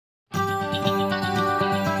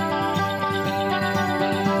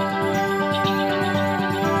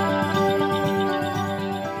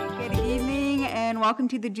Welcome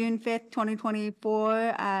to the June 5th,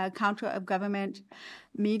 2024 County of Government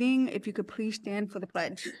meeting. If you could please stand for the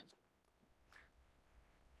pledge.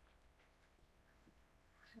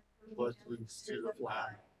 Pledge allegiance to the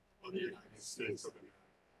flag of the United States of America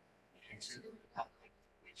and to the republic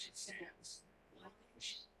which it stands, one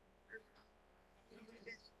nation,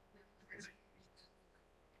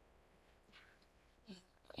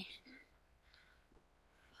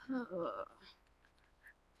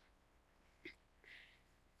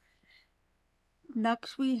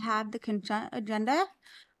 Next, we have the consent agenda.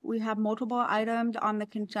 We have multiple items on the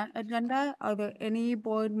consent agenda. Are there any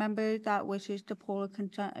board members that wishes to pull a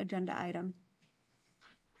consent agenda item?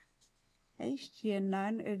 Okay, seeing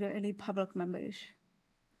none. Is there any public members?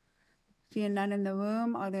 Seeing none in the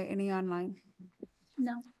room. Are there any online?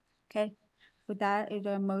 No. Okay. With that, is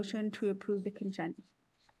there a motion to approve the consent?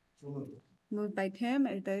 Moved by Tim.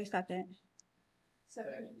 Is there a second?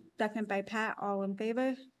 Second by Pat. All in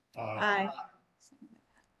favor? Aye.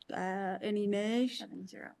 Any nays?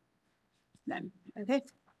 7-0. None. Okay.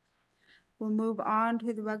 We'll move on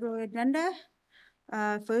to the regular agenda.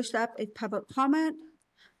 First up is public comment.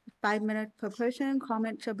 5 minutes per person.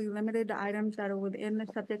 Comments shall be limited to items that are within the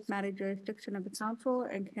subject matter jurisdiction of the council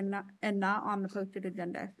and not on the posted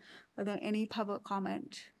agenda. Are there any public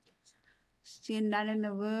comments? Seeing none in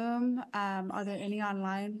the room. Are there any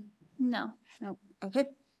online? No. No. Okay.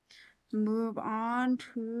 Move on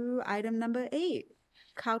to item number 8.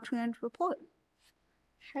 Caltrans report.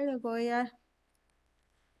 Hello, Goya.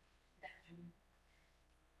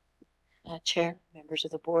 Chair, members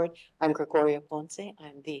of the board, I'm Gregoria Ponce.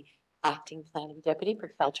 I'm the acting planning deputy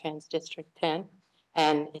for Caltrans District 10,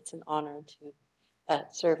 and it's an honor to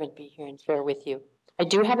serve and be here and share with you. I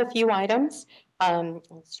do have a few items. I'll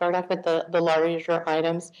start off with the larger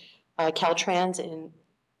items. Caltrans in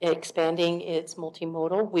expanding its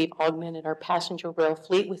multimodal. We've augmented our passenger rail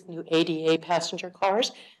fleet with new ADA passenger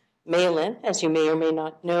cars. Malin, as you may or may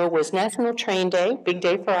not know, was National Train Day, big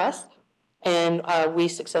day for us. And we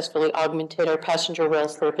successfully augmented our passenger rail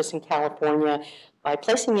service in California by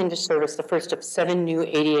placing into service the first of 7 new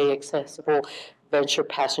ADA accessible venture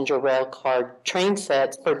passenger rail car train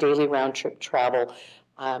sets for daily round trip travel.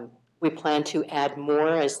 We plan to add more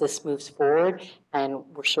as this moves forward, and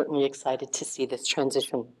we're certainly excited to see this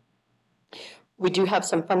transition. We do have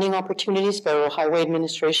some funding opportunities, Federal Highway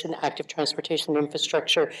Administration, Active Transportation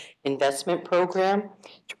Infrastructure Investment Program.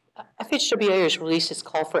 FHWA has released its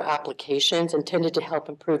call for applications intended to help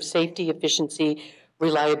improve safety, efficiency,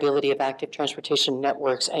 reliability of active transportation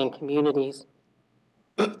networks and communities.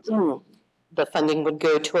 The funding would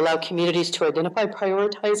go to allow communities to identify,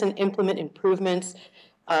 prioritize, and implement improvements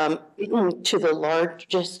to the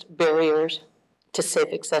largest barriers to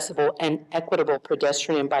safe, accessible, and equitable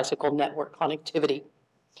pedestrian and bicycle network connectivity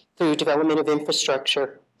through development of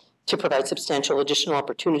infrastructure to provide substantial additional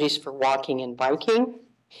opportunities for walking and biking.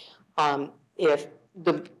 If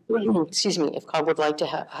COG would like to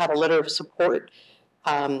have a letter of support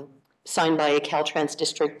signed by a Caltrans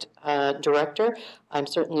district director, I'm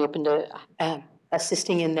certainly open to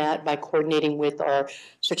assisting in that by coordinating with our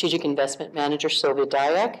strategic investment manager, Sylvia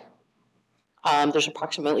Dyack. There's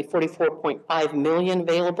approximately $44.5 million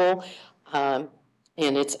available, and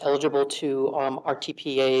it's eligible to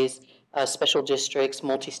RTPAs, special districts,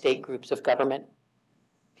 multi-state groups of government.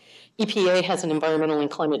 EPA has an Environmental and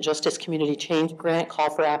Climate Justice Community Change Grant call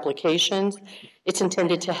for applications. It's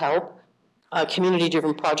intended to help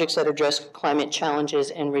community-driven projects that address climate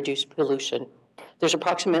challenges and reduce pollution. There's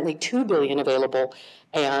approximately $2 billion available,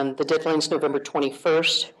 and the deadline is November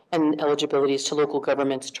 21st, and eligibility is to local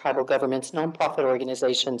governments, tribal governments, nonprofit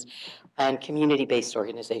organizations, and community-based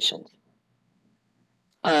organizations.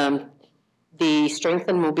 The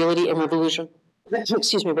Strengthen Mobility and Revolutionary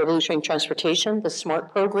Transportation, the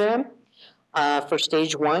SMART program for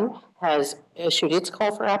stage 1 has issued its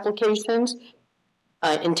call for applications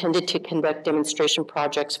intended to conduct demonstration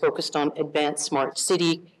projects focused on advanced smart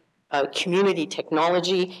city, community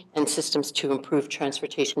technology, and systems to improve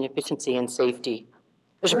transportation efficiency and safety.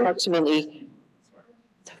 There's approximately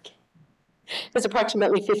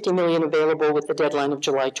 $50 million available with the deadline of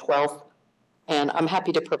July 12th, and I'm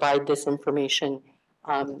happy to provide this information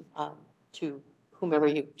to whomever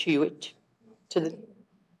to the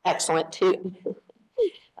excellent to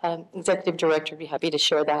Executive Director, be happy to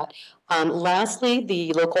share that. Lastly,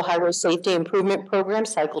 the Local Highway Safety Improvement Program,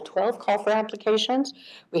 Cycle 12, call for applications.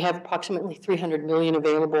 We have approximately $300 million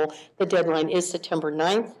available. The deadline is September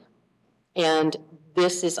 9th, and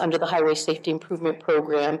this is under the Highway Safety Improvement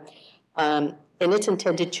Program, and it's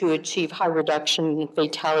intended to achieve high reduction in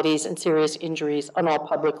fatalities and serious injuries on all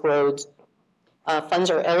public roads Funds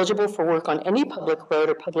are eligible for work on any public road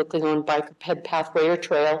or publicly owned bike or ped pathway or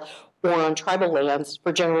trail or on tribal lands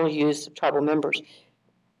for general use of tribal members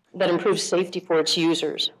that improves safety for its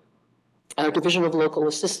users. Our Division of Local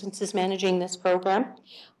Assistance is managing this program.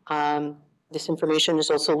 This information is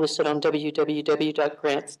also listed on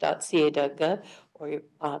www.grants.ca.gov, or you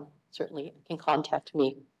certainly can contact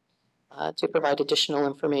me to provide additional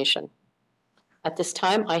information. At this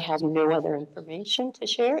time, I have no other information to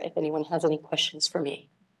share if anyone has any questions for me.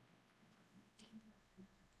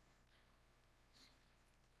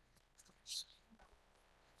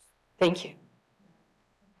 Thank you.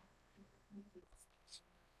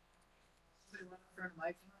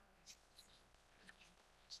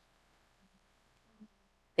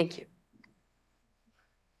 Thank you.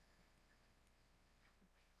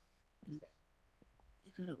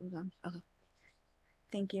 Okay.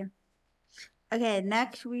 Thank you. Okay,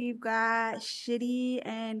 next we've got city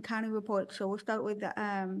and county reports. So we'll start with the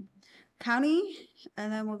county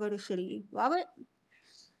and then we'll go to city. Robert?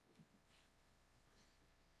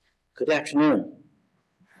 Good afternoon.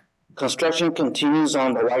 Construction continues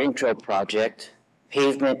on the Wagon Trail project.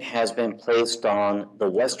 Pavement has been placed on the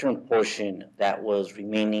western portion that was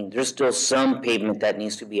remaining. There's still some pavement that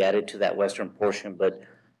needs to be added to that western portion, but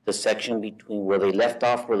the section between where they left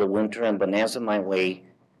off, where the Winter and Bonanza Mine Way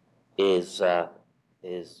is I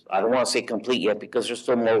don't want to say complete yet because there's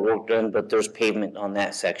still more work done, but there's pavement on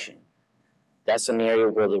that section. That's an area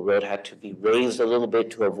where the road had to be raised a little bit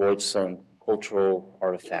to avoid some cultural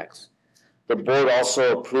artifacts. The board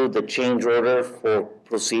also approved the change order for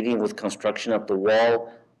proceeding with construction of the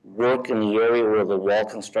wall. Work in the area where the wall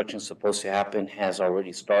construction is supposed to happen has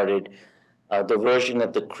already started. Diversion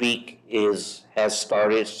of the creek has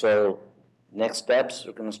started, so next steps,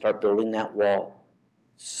 we're going to start building that wall.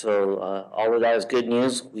 So all of that is good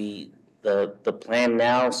news. The plan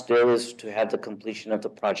now still is to have the completion of the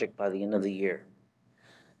project by the end of the year.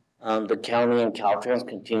 The county and Caltrans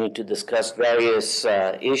continue to discuss various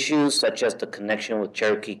issues such as the connection with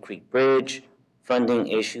Cherokee Creek Bridge, funding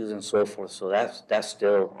issues, and so forth. So that's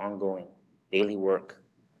still ongoing daily work.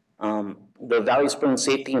 The Valley Springs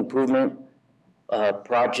Safety Improvement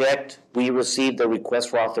project, we received a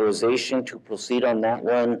request for authorization to proceed on that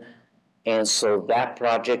one. And so that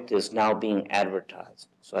project is now being advertised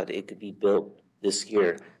so that it could be built this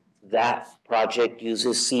year. That project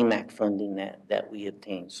uses CMAQ funding that we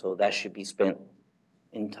obtained, so that should be spent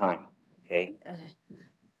in time, okay?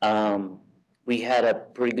 We had a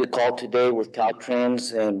pretty good call today with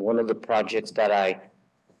Caltrans, and one of the projects that I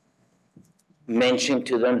mentioned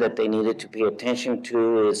to them that they needed to pay attention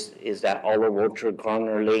to is that Olive Orchard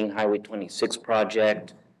Garner Lane Highway 26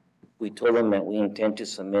 project. We told them that we intend to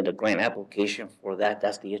submit a grant application for that.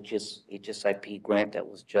 That's the HSIP grant that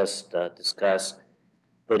was just discussed.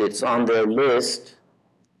 But it's on their list,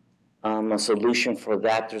 a solution for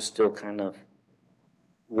that. They're still kind of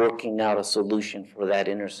working out a solution for that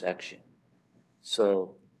intersection.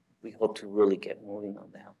 So we hope to really get moving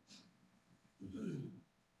on that.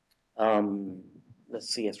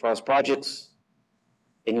 Let's see, as far as projects,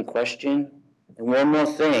 any question? And one more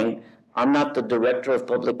thing, I'm not the Director of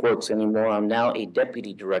Public Works anymore. I'm now a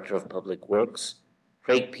Deputy Director of Public Works.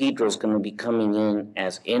 Craig Pedro is going to be coming in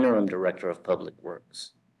as Interim Director of Public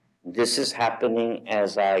Works. This is happening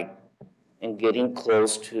as I am getting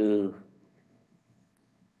close to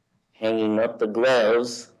hanging up the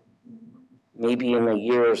gloves, maybe in a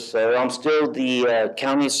year or so. I'm still the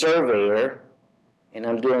county surveyor, and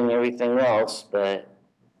I'm doing everything else, but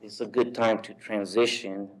it's a good time to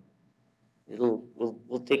transition.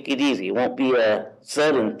 We'll take it easy. It won't be a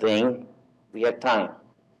sudden thing. We have time.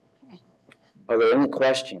 Are there any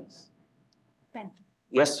questions? Ben.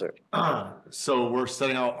 Yes, sir. So we're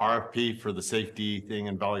setting out RFP for the safety thing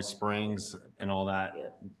in Valley Springs and all that.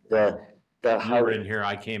 The You were in here,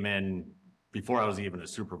 I came in before I was even a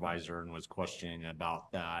supervisor and was questioning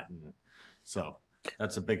about that. And so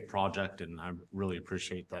that's a big project and I really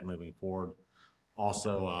appreciate that moving forward.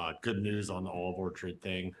 Also, good news on the Olive Orchard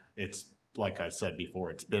thing. It's like I said before,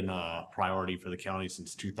 it's been a priority for the county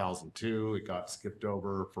since 2002. It got skipped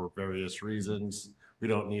over for various reasons we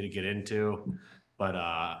don't need to get into, but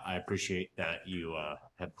I appreciate that you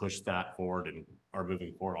have pushed that forward and are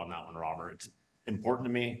moving forward on that one, Robert. It's important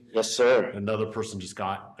to me. Yes, sir. Another person just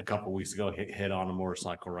got a couple weeks ago hit on a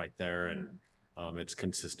motorcycle right there, and it's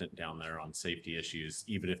consistent down there on safety issues,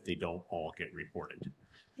 even if they don't all get reported.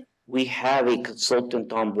 We have a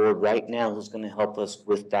consultant on board right now who's going to help us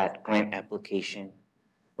with that grant application.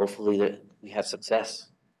 Hopefully we have success.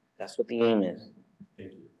 That's what the aim is.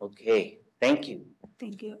 Thank you. Okay, thank you.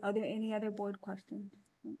 Thank you. Are there any other board questions?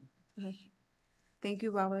 Okay. Thank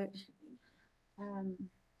you, Robert.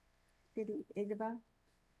 City Isabel?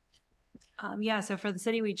 Yeah, so for the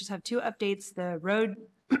city, we just have two updates. The road,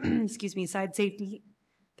 excuse me,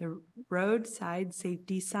 the roadside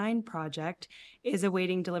safety sign project is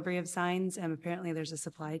awaiting delivery of signs. Apparently there's a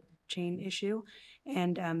supply chain issue.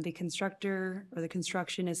 And the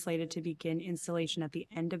construction is slated to begin installation at the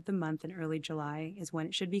end of the month in early July is when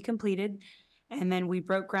it should be completed. And then we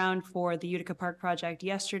broke ground for the Utica Park project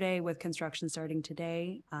yesterday with construction starting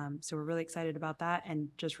today. So we're really excited about that, and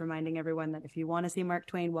just reminding everyone that if you want to see Mark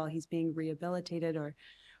Twain while he's being rehabilitated or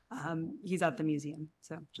he's at the museum.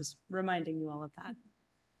 So just reminding you all of that.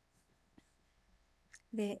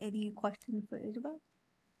 Are there any questions for Isabel?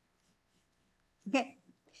 Okay,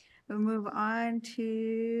 we'll move on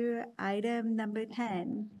to item number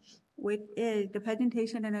 10, which is the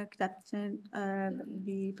presentation and acceptance of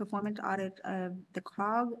the performance audit of the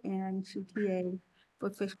COG and CTA for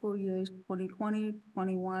fiscal years 2020,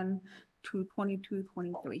 21 to 22,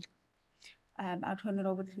 23. I'll turn it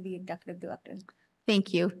over to the executive director.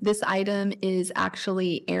 Thank you. This item is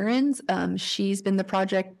actually Erin's. She's been the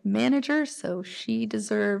project manager, so she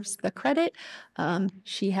deserves the credit.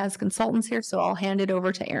 She has consultants here, so I'll hand it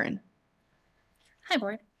over to Erin. Hi,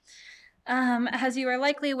 board. As you are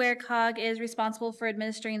likely aware, COG is responsible for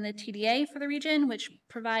administering the TDA for the region, which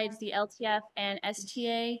provides the LTF and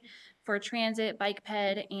STA for transit, bike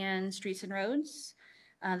ped, and streets and roads.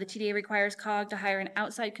 The TDA requires COG to hire an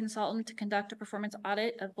outside consultant to conduct a performance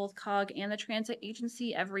audit of both COG and the transit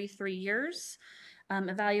agency every 3 years,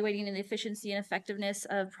 evaluating the efficiency and effectiveness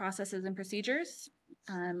of processes and procedures.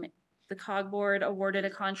 The COG board awarded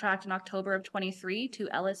a contract in October of 23 to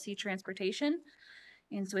LSC Transportation.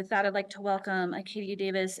 And so with that, I'd like to welcome Acadia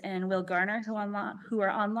Davis and Will Garner, who are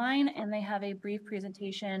online, and they have a brief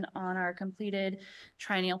presentation on our completed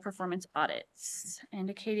triennial performance audits. And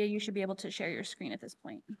Acadia, you should be able to share your screen at this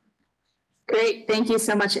point. Great, thank you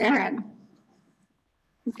so much, Erin.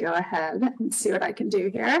 Go ahead and see what I can do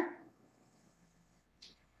here.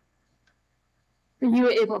 Are you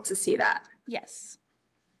able to see that? Yes.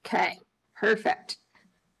 Okay, perfect.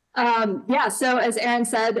 Yeah, so as Erin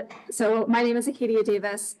said, so my name is Acadia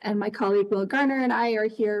Davis, and my colleague Will Garner and I are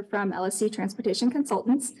here from LSC Transportation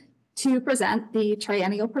Consultants to present the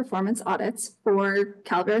triennial performance audits for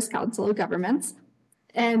Calaveras Council of Governments.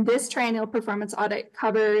 And this triennial performance audit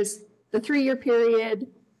covers the 3-year period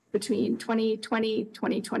between 2020,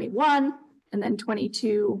 2021, and then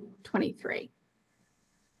 22, 23.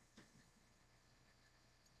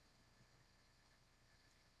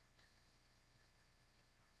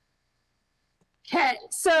 Okay,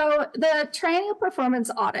 so the triennial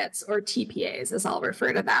performance audits, or TPAs, as I'll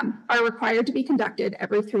refer to them, are required to be conducted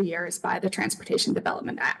every 3 years by the Transportation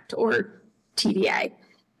Development Act, or TDA.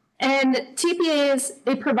 And TPAs,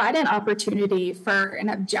 they provide an opportunity for an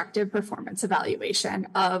objective performance evaluation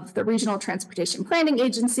of the Regional Transportation Planning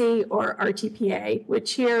Agency, or RTPA,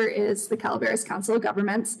 which here is the Calaveras Council of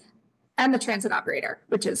Governments, and the transit operator,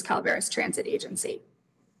 which is Calaveras Transit Agency.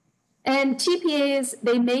 And TPAs,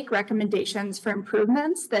 they make recommendations for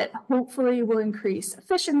improvements that hopefully will increase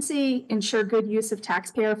efficiency, ensure good use of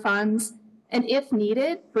taxpayer funds, and if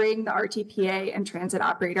needed, bring the RTPA and transit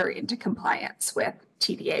operator into compliance with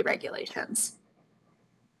TDA regulations.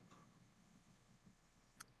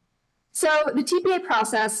 So the TPA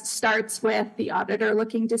process starts with the auditor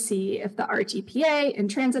looking to see if the RTPA and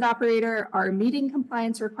transit operator are meeting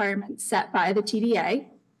compliance requirements set by the TDA.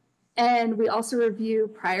 And we also review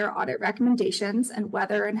prior audit recommendations and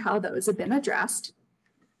whether and how those have been addressed.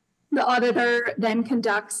 The auditor then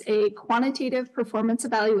conducts a quantitative performance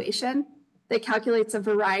evaluation that calculates a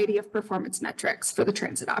variety of performance metrics for the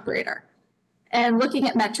transit operator. And looking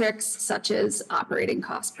at metrics such as operating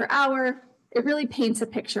cost per hour, it really paints a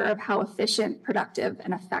picture of how efficient, productive,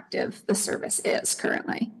 and effective the service is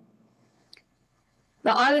currently.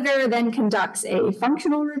 The auditor then conducts a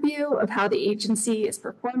functional review of how the agency is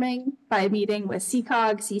performing by meeting with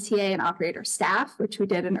CCOG, CTA, and operator staff, which we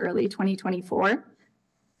did in early 2024.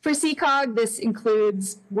 For CCOG, this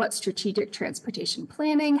includes what strategic transportation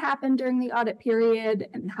planning happened during the audit period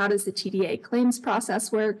and how does the TDA claims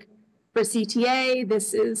process work. For CTA,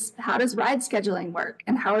 this is how does ride scheduling work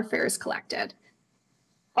and how are fares collected.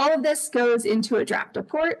 All of this goes into a draft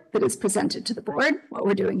report that is presented to the board, what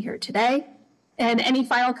we're doing here today. And any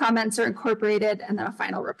final comments are incorporated and then a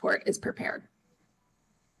final report is prepared.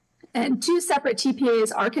 And 2 separate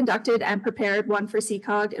TPAs are conducted and prepared, one for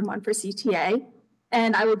CCOG and one for CTA.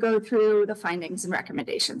 And I will go through the findings and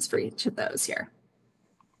recommendations for each of those here.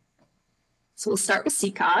 So we'll start with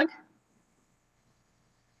CCOG.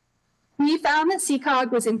 We found that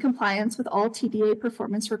CCOG was in compliance with all TDA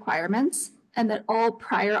performance requirements. and that all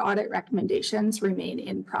prior audit recommendations remain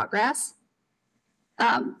in progress.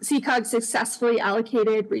 CCOG successfully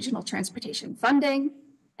allocated regional transportation funding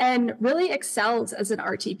and really excels as an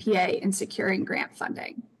RTPA in securing grant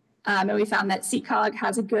funding. And we found that CCOG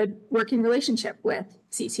has a good working relationship with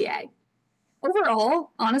CTA.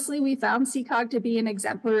 Overall, honestly, we found CCOG to be an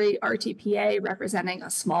exemplary RTPA representing a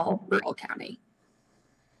small rural county.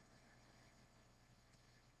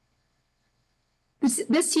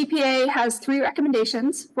 This TPA has 3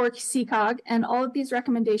 recommendations for CCOG, and all of these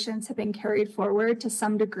recommendations have been carried forward to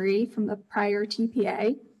some degree from the prior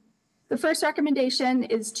TPA. The first recommendation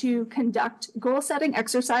is to conduct goal-setting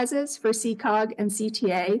exercises for CCOG and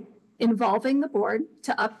CTA involving the board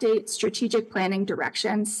to update strategic planning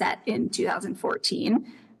direction set in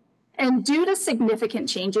 2014. And due to significant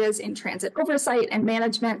changes in transit oversight and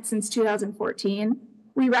management since 2014,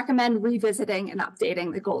 we recommend revisiting and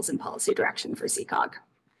updating the goals and policy direction for CCOG.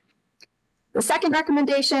 The second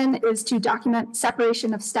recommendation is to document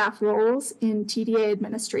separation of staff roles in TDA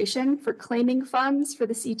administration for claiming funds for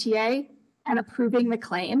the CTA and approving the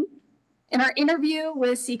claim. In our interview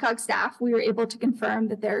with CCOG staff, we were able to confirm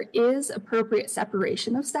that there is appropriate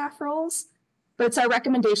separation of staff roles, but it's our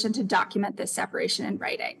recommendation to document this separation in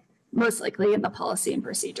writing, most likely in the policy and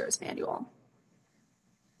procedures manual.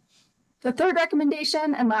 The third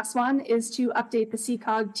recommendation and last one is to update the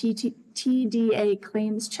CCOG TDA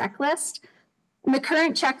claims checklist. And the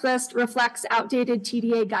current checklist reflects outdated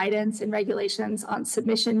TDA guidance and regulations on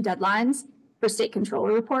submission deadlines for state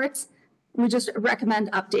controller reports. We just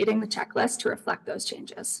recommend updating the checklist to reflect those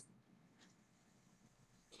changes.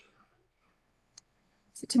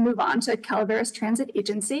 So to move on to Calaveras Transit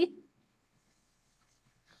Agency.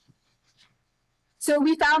 So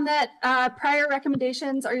we found that prior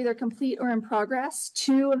recommendations are either complete or in progress.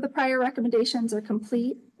 2 of the prior recommendations are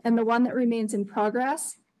complete, and the one that remains in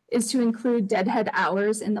progress is to include deadhead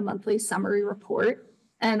hours in the monthly summary report.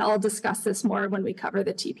 And I'll discuss this more when we cover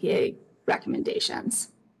the TPA recommendations.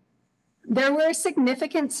 There were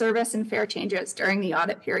significant service and fare changes during the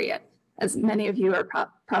audit period, as many of you are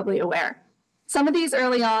probably aware. Some of these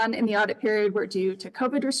early on in the audit period were due to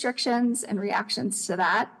COVID restrictions and reactions to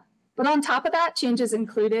that. But on top of that, changes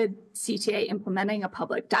included CTA implementing a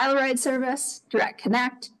public dial-a-ride service, Direct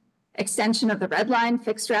Connect, extension of the Red Line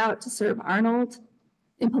fixed route to serve Arnold,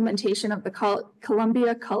 implementation of the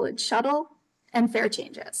Columbia College Shuttle, and fare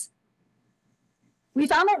changes. We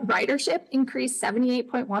found that ridership increased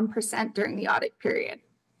 78.1% during the audit period,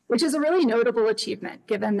 which is a really notable achievement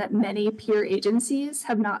given that many peer agencies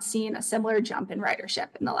have not seen a similar jump in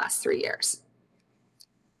ridership in the last 3 years.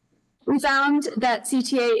 We found that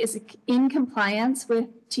CTA is in compliance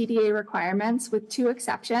with TDA requirements with 2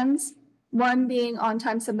 exceptions, one being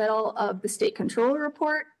on-time submittal of the state controller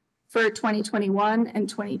report for 2021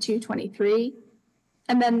 and 22-23,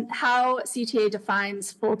 and then how CTA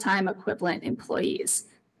defines full-time equivalent employees.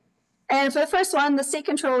 And for the first one, the state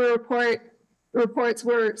controller reports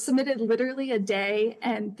were submitted literally a day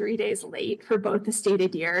and 3 days late for both the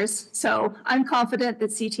stated years. So I'm confident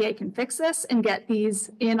that CTA can fix this and get these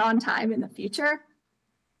in on time in the future.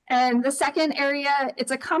 And the second area,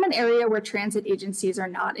 it's a common area where transit agencies are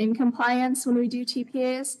not in compliance when we do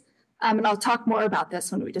TPAs. And I'll talk more about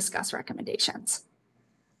this when we discuss recommendations.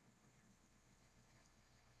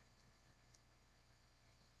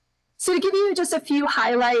 So to give you just a few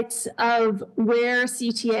highlights of where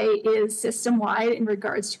CTA is system-wide in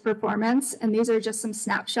regards to performance, and these are just some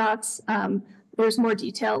snapshots. There's more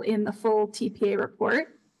detail in the full TPA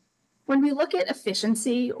report. When we look at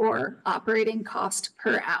efficiency or operating cost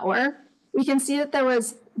per hour, we can see that there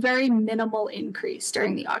was very minimal increase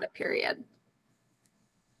during the audit period.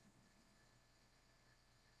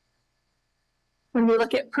 When we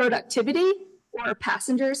look at productivity or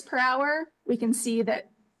passengers per hour, we can see that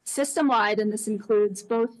system-wide, and this includes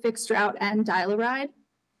both fixed route and dial-a-ride,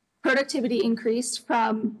 productivity increased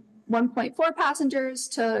from 1.4 passengers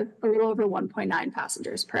to a little over 1.9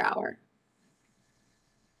 passengers per hour.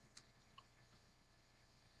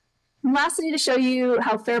 And lastly, to show you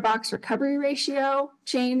how fare box recovery ratio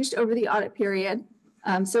changed over the audit period.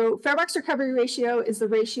 So fare box recovery ratio is the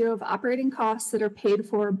ratio of operating costs that are paid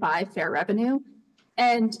for by fare revenue.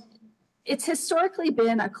 And it's historically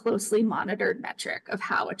been a closely monitored metric of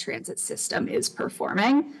how a transit system is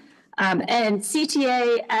performing. And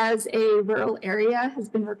CTA as a rural area has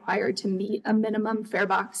been required to meet a minimum fare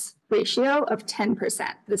box ratio of 10%.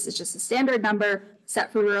 This is just a standard number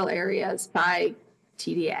set for rural areas by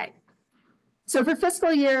TDA. So for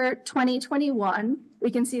fiscal year 2021,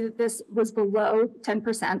 we can see that this was below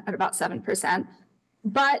 10% at about 7%,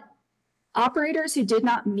 but Operators who did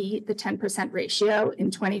not meet the 10% ratio in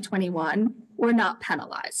 2021 were not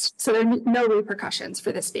penalized. So there are no repercussions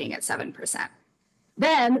for this being at 7%.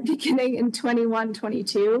 Then, beginning in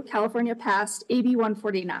 21-22, California passed AB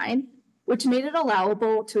 149, which made it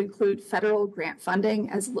allowable to include federal grant funding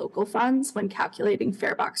as local funds when calculating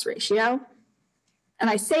fare box ratio. And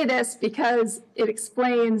I say this because it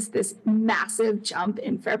explains this massive jump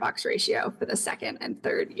in fare box ratio for the second and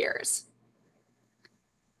third years.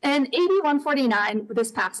 And AB 149,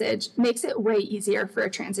 this passage, makes it way easier for a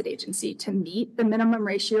transit agency to meet the minimum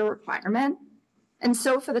ratio requirement. And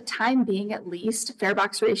so for the time being, at least, fare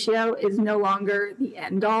box ratio is no longer the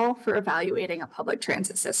end all for evaluating a public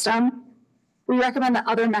transit system. We recommend that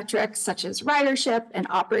other metrics such as ridership and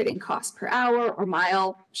operating cost per hour or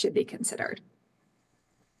mile should be considered.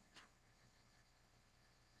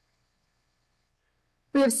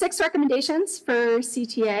 We have 6 recommendations for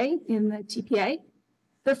CTA in the TPA.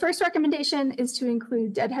 The first recommendation is to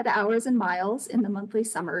include deadhead hours and miles in the monthly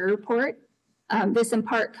summary report. This in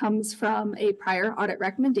part comes from a prior audit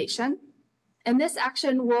recommendation. And this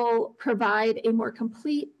action will provide a more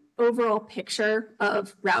complete overall picture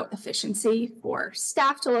of route efficiency for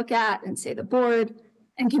staff to look at and say the board,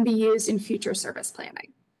 and can be used in future service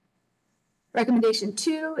planning. Recommendation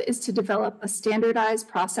 2 is to develop a standardized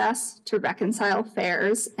process to reconcile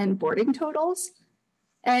fares and boarding totals.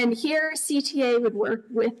 And here CTA would work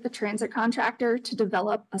with the transit contractor to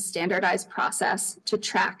develop a standardized process to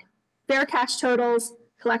track fare cash totals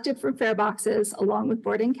collected from fare boxes along with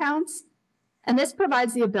boarding counts. And this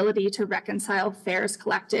provides the ability to reconcile fares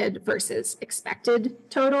collected versus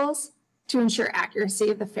expected totals to ensure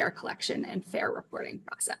accuracy of the fare collection and fare reporting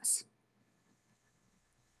process.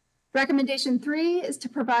 Recommendation 3 is to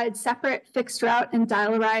provide separate fixed route and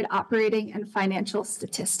dial-a-ride operating and financial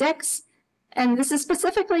statistics. And this is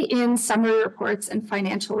specifically in summary reports and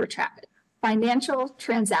financial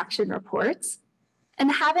transaction reports.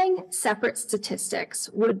 And having separate statistics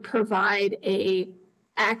would provide an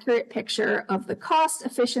accurate picture of the cost,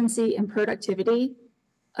 efficiency, and productivity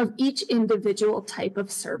of each individual type of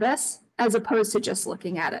service, as opposed to just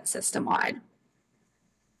looking at it system-wide.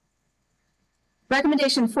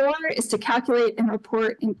 Recommendation 4 is to calculate and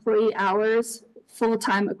report employee hours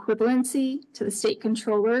full-time equivalency to the state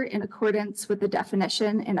controller in accordance with the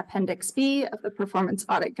definition in Appendix B of the Performance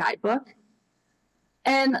Audit Guidebook.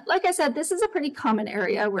 And like I said, this is a pretty common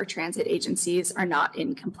area where transit agencies are not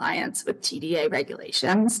in compliance with TDA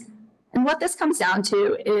regulations. And what this comes down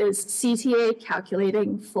to is CTA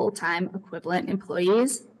calculating full-time equivalent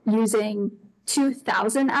employees using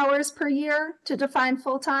 2,000 hours per year to define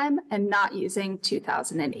full-time and not using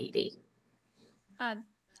 2,080.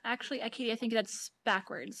 Actually, Katie, I think that's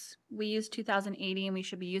backwards. We use 2,080 and we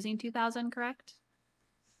should be using 2,000, correct?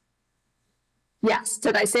 Yes.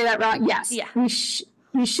 Did I say that wrong? Yes. Yeah.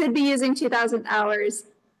 We should be using 2,000 hours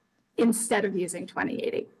instead of using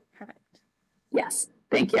 2080. Perfect. Yes.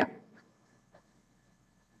 Thank you.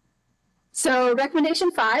 So recommendation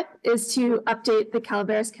 5 is to update the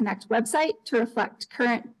Calaveras Connect website to reflect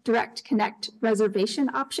current Direct Connect reservation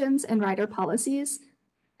options and rider policies.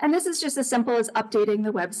 And this is just as simple as updating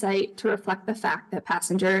the website to reflect the fact that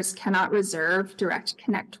passengers cannot reserve Direct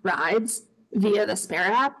Connect rides via the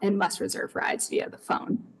Spare app and must reserve rides via the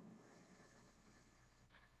phone.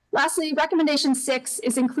 Lastly, recommendation 6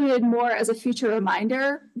 is included more as a future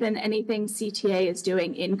reminder than anything CTA is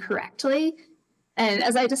doing incorrectly. And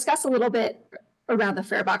as I discussed a little bit around the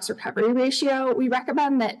fare box recovery ratio, we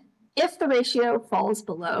recommend that if the ratio falls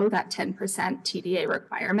below that 10% TDA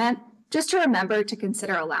requirement, just to remember to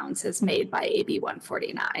consider allowances made by AB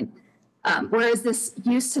 149. Whereas this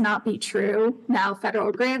used to not be true, now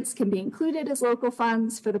federal grants can be included as local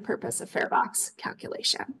funds for the purpose of fare box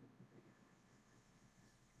calculation.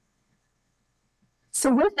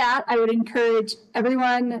 So with that, I would encourage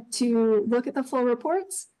everyone to look at the full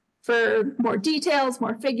reports for more details,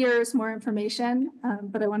 more figures, more information.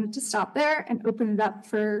 But I wanted to stop there and open it up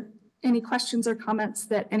for any questions or comments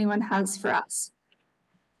that anyone has for us.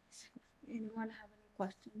 Anyone have any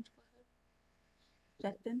questions?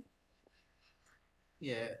 Justin?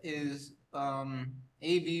 Yeah, is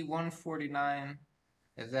AB 149,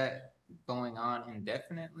 is that going on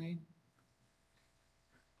indefinitely?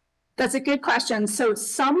 That's a good question. So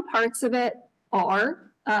some parts of it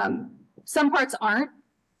are, some parts aren't.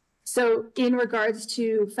 So in regards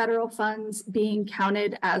to federal funds being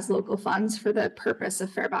counted as local funds for the purpose of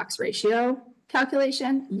fare box ratio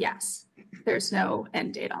calculation, yes. There's no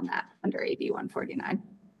end date on that under AB 149.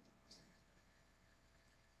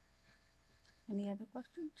 Any other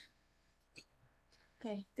questions?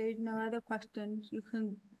 Okay, there's no other questions. You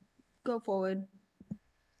can go forward.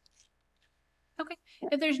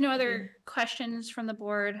 If there's no other questions from the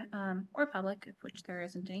board or public, of which there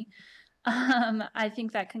isn't any, I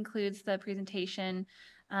think that concludes the presentation.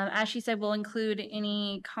 As she said, we'll include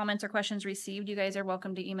any comments or questions received. You guys are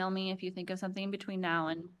welcome to email me if you think of something between now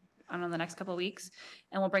and I don't know, the next couple of weeks,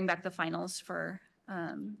 and we'll bring back the finals for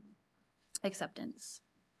acceptance.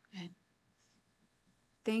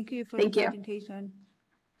 Thank you for Thank the you. presentation.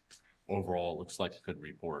 Overall, it looks like a good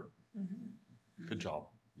report. Good job,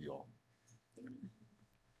 you all.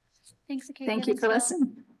 Thanks, Acadia. Thank you for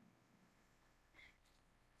listening.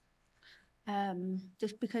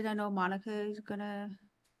 Just because I know Monica is gonna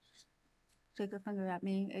take a finger at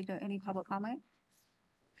me, is there any public comment?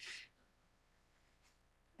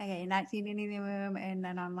 Okay, not seeing any in the room and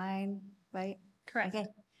none online, right? Correct. Okay,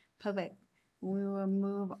 perfect. We will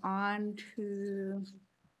move on to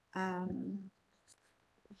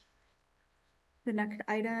the next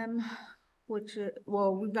item, which,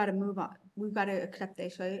 well, we've got to move on. We've got to accept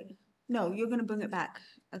this, right? No, you're gonna bring it back.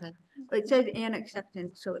 Okay. It says and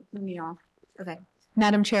acceptance, so it threw me off. Okay,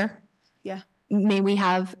 Madam Chair? Yeah. May we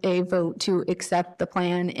have a vote to accept the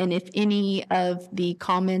plan? And if any of the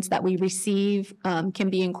comments that we receive can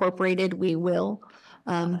be incorporated, we will,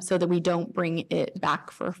 so that we don't bring it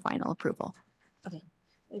back for final approval.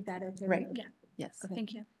 is that okay? Right. Yeah. Yes. Okay.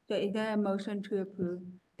 Thank you. So is there a motion to approve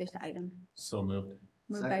this item? So moved.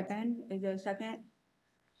 Moved by Ben, is there a second?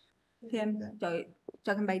 Tim, sorry,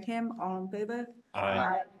 second by Tim, all in favor?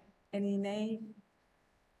 Aye. Any nay?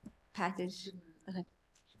 Passes. Okay.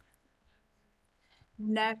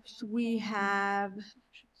 Next, we have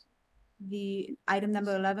the item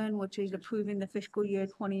number 11, which is approving the fiscal year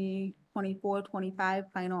 2024-25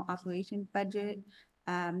 final operations budget.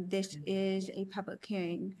 This is a public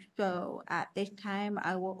hearing, so at this time,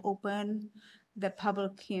 I will open the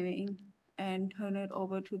public hearing and turn it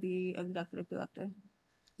over to the executive director.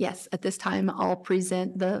 Yes, at this time, I'll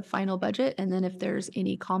present the final budget, and then if there's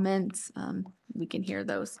any comments, we can hear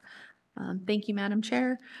those. Thank you, Madam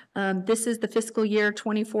Chair. This is the fiscal year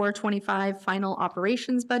 24-25 final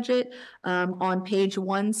operations budget. On page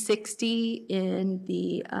 160 in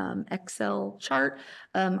the Excel chart,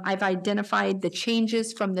 I've identified the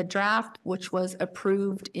changes from the draft, which was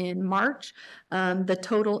approved in March. The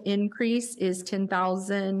total increase is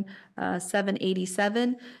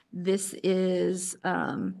 $10,787. This is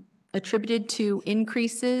attributed to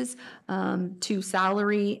increases to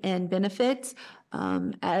salary and benefits.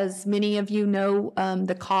 As many of you know,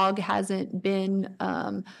 the COG hasn't been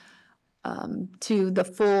to the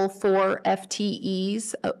full 4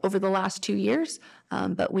 FTEs over the last 2 years,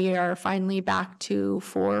 but we are finally back to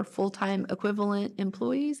 4 full-time equivalent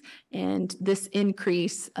employees, and this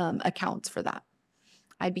increase accounts for that.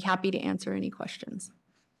 I'd be happy to answer any questions.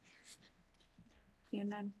 Seeing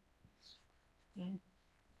none? Yeah.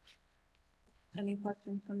 Any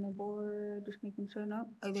questions from the board? Just making sure, no?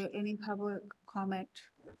 Are there any public comment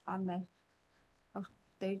on this? Oh,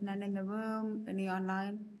 there's none in the room. Any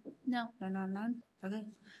online? No. None online? Okay.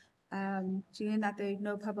 Seeing that there's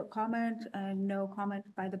no public comment and no comment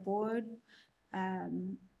by the board,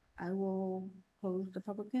 I will close the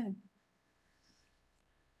public hearing.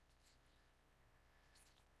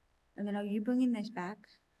 And then are you bringing this back?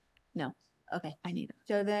 No. Okay. I need it.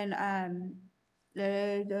 So then,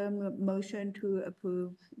 there's a motion to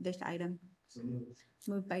approve this item.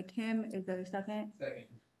 Moved by Tim, is there a second? Second.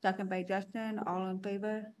 Second by Justin, all in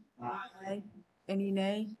favor? Aye. Any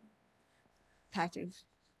nay? Passes.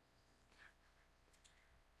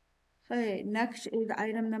 Okay, next is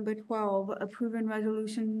item number 12, approving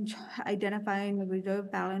resolutions identifying the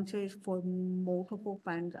reserve balances for multiple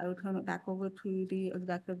funds. I will turn it back over to the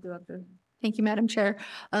executive director. Thank you, Madam Chair.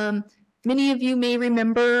 Many of you may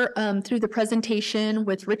remember through the presentation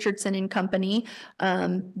with Richardson and Company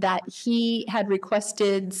that he had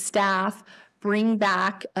requested staff bring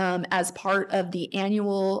back as part of the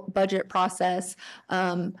annual budget process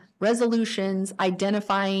resolutions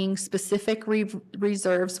identifying specific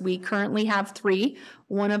reserves. We currently have 3.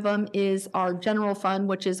 One of them is our general fund,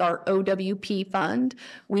 which is our OWP fund.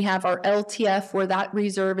 We have our LTF, where that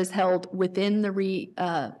reserve is held within the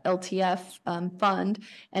LTF fund.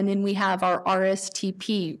 And then we have our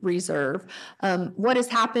RSTP reserve. What has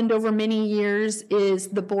happened over many years is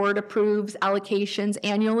the board approves allocations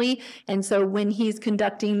annually. And so when he's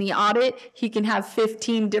conducting the audit, he can have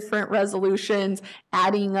 15 different resolutions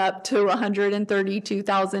adding up up to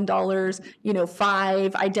 $132,000, you know,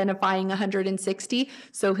 5, identifying 160.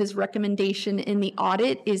 So his recommendation in the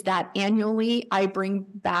audit is that annually I bring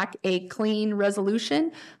back a clean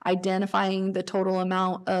resolution, identifying the total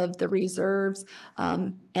amount of the reserves,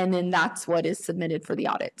 and then that's what is submitted for the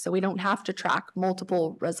audit. So we don't have to track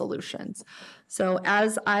multiple resolutions. So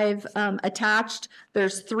as I've attached,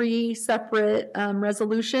 there's 3 separate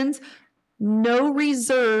resolutions. No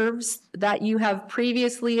reserves that you have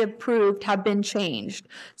previously approved have been changed.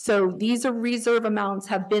 So these are reserve amounts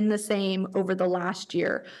have been the same over the last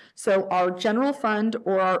year. So our general fund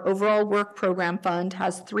or our overall work program fund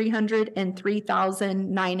has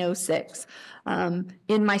 $303,906.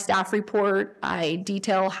 In my staff report, I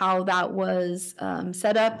detail how that was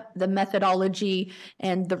set up, the methodology,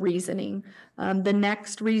 and the reasoning. The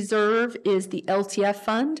next reserve is the LTF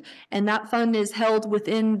fund, and that fund is held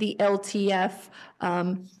within the LTF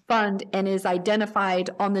fund and is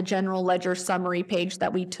identified on the general ledger summary page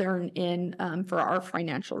that we turn in for our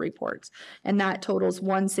financial reports. And that totals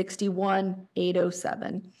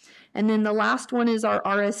 $161,807. And then the last one is our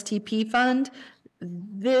RSTP fund.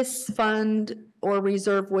 This fund or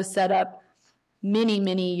reserve was set up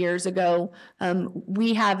many years ago.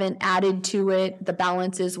 We haven't added to it. The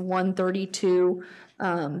balance is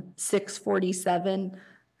 $132,647.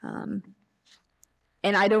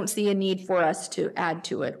 And I don't see a need for us to add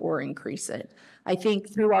to it or increase it. I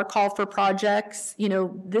think through our call for projects, you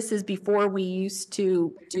know, this is before we used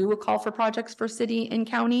to do a call for projects for city and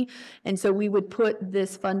county. And so we would put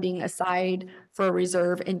this funding aside for a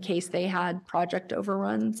reserve in case they had project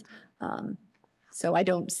overruns. So I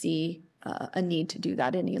don't see a need to do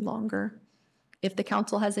that any longer. If the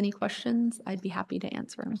council has any questions, I'd be happy to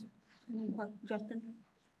answer them. Justin?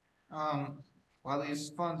 While these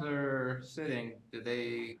funds are sitting, do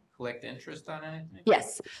they collect interest on anything?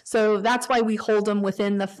 Yes, so that's why we hold them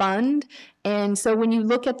within the fund. And so when you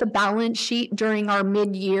look at the balance sheet during our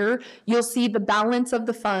mid-year, you'll see the balance of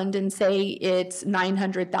the fund and say it's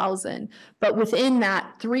 900,000. But within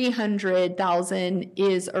that, 300,000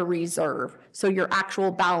 is a reserve. So your actual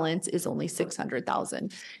balance is only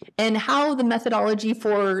 600,000. And how the methodology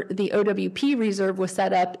for the OWP reserve was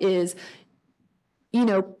set up is, you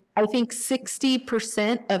know, I think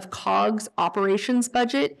 60% of COG's operations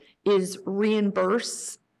budget is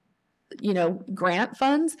reimburse, you know, grant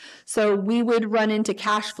funds. So we would run into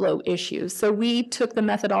cash flow issues. So we took the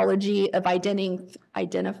methodology of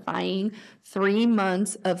identifying 3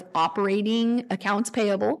 months of operating accounts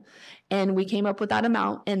payable, and we came up with that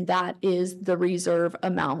amount, and that is the reserve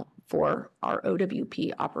amount for our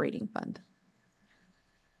OWP operating fund.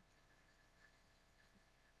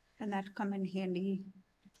 And that's come in handy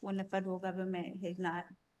when the federal government has not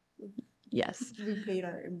Yes. repaid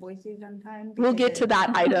our invoices on time. We'll get to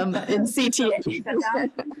that item in CTA.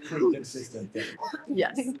 Consistent thing.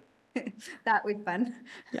 Yes. That was fun.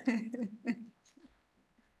 Yeah.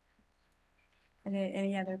 And then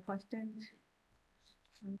any other questions?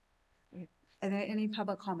 Are there any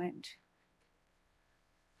public comment?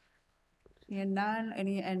 Seeing none,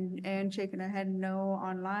 and shaking her head no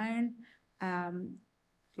online.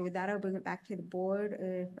 So with that, I'll bring it back to the board.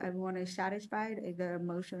 If everyone is satisfied, is there a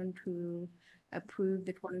motion to approve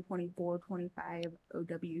the 2024-25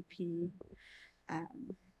 OWP?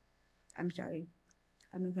 I'm sorry,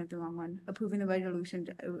 I'm looking at the wrong one. Approving the resolution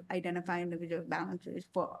identifying the reserve balances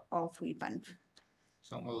for all 3 funds.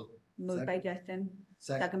 So moved. Moved by Justin,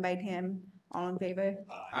 Second. second by Tim. All in favor?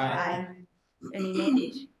 Aye. Any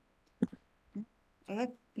nays? Okay,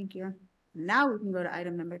 thank you. Now we can go to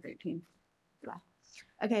item number 13.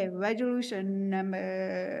 Okay, resolution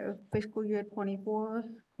number fiscal year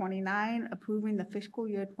 24-29, approving the fiscal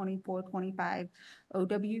year 24-25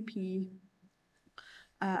 OWP,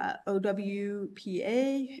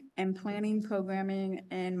 OWPA, and planning, programming,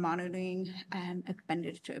 and monitoring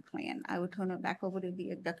expenditure plan. I will turn it back over to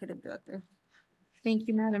the executive director. Thank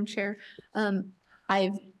you, Madam Chair.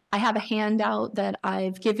 I have a handout that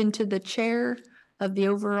I've given to the chair of the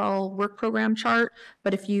overall work program chart,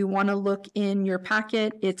 but if you want to look in your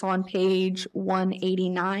packet, it's on page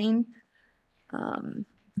 189.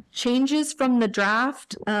 Changes from the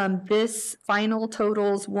draft, this final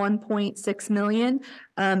totals 1.6 million.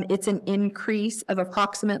 It's an increase of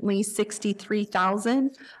approximately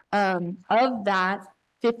 63,000. Of that,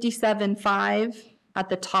 57.5 at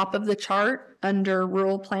the top of the chart under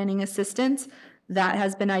rural planning assistance, that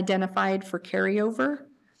has been identified for carryover.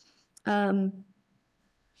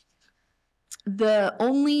 The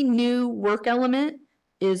only new work element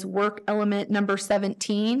is work element number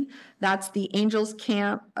 17. That's the Angels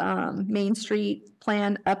Camp Main Street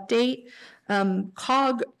Plan update.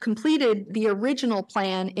 COG completed the original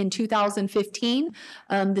plan in 2015.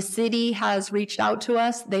 The city has reached out to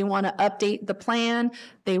us. They want to update the plan.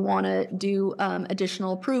 They want to do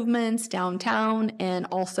additional improvements downtown and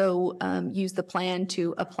also use the plan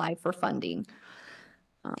to apply for funding.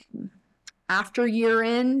 After year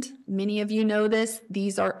end, many of you know this,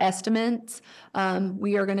 these are estimates.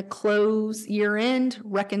 We are going to close year end,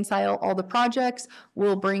 reconcile all the projects.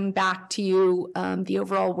 We'll bring back to you the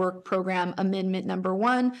overall work program amendment number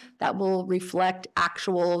 1 that will reflect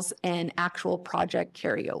actuals and actual project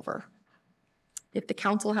carryover. If the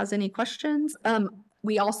council has any questions,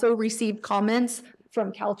 we also received comments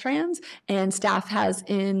from Caltrans, and staff has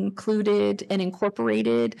included and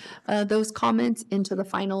incorporated those comments into the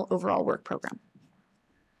final overall work program.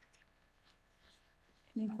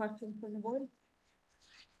 Any questions from the board?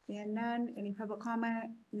 Seeing none, any public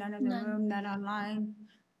comment? None in the None. room, none online.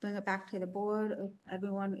 Bring it back to the board. If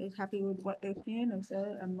everyone is happy with what they've seen, is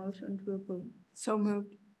there a motion to approve? So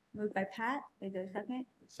moved. Moved by Pat, is there a second?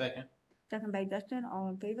 Second. Second by Justin, all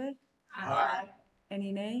in favor? Aye.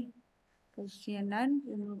 Any nay? Seeing none,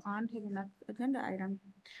 we move on to the next agenda item.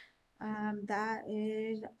 That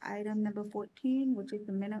is item number 14, which is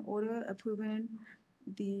the minute order approving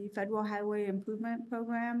the Federal Highway Improvement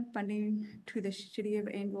Program funding to the City of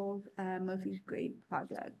Angels Murphy's Grade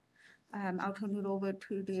project. I'll turn it over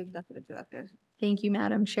to the executive director. Thank you,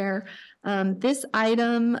 Madam Chair. This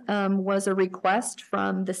item was a request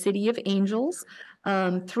from the City of Angels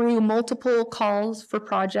through multiple calls for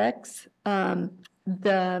projects.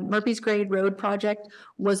 The Murphy's Grade Road project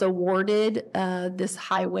was awarded this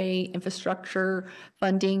highway infrastructure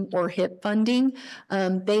funding or HIP funding.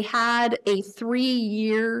 They had a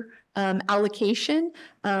 3-year allocation,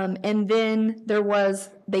 and then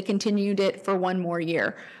they continued it for 1 more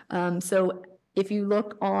year. So if you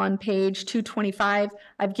look on page 225,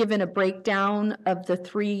 I've given a breakdown of the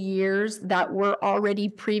 3 years that were already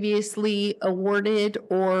previously awarded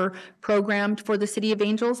or programmed for the City of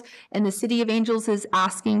Angels. And the City of Angels is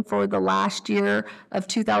asking for the last year of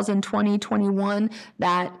 2020-21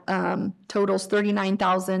 that totals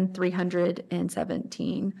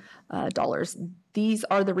 $39,317. These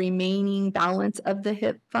are the remaining balance of the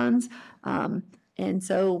HIP funds. And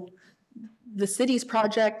so the city's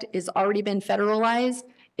project has already been federalized.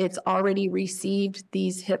 It's already received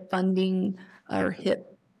these HIP funding or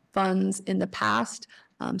HIP funds in the past.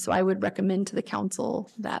 So I would recommend to the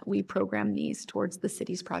council that we program these towards the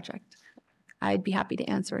city's project. I'd be happy to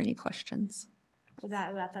answer any questions. Will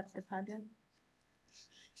that wrap up the project?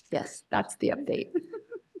 Yes, that's the update.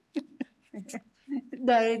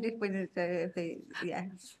 No, I just wanted to say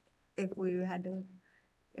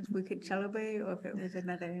if we could celebrate or if it was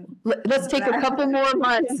another. Let's take a couple more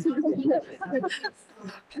months.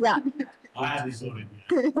 Yeah. I had this loaded.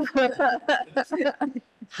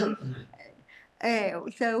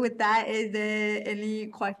 So with that, is there any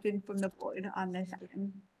question from the board on this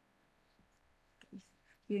item?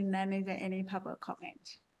 Seeing none, is there any public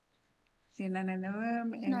comment? Seeing none in the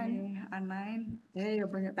room, any online? Okay, you'll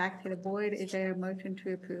bring it back to the board. Is there a motion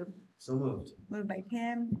to approve? So moved. Moved by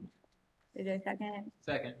Kim. Is there a second?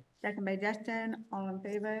 Second. Second by Justin. All in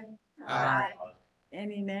favor? Aye.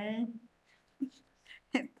 Any nay?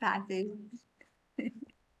 Passes.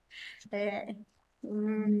 We'll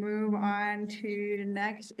move on to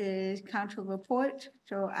next is council report.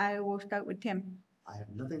 So I will start with Tim. I have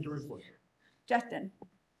nothing to report. Justin.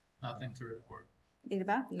 Nothing to report.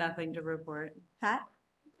 Isabel. Nothing to report. Pat.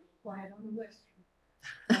 Quiet on the list.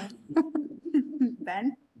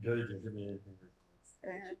 Ben. Good. Give me anything.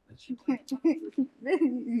 You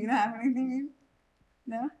don't have anything?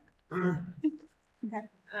 No? Okay.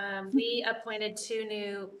 We appointed 2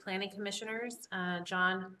 new planning commissioners,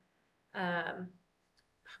 John,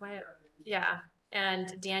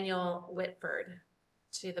 and Daniel Whitford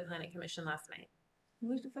to the planning commission last night. Who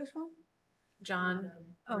was the first one? John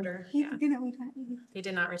Oder, He yeah, didn't retire. he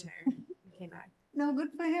did not retire, he came back. No, good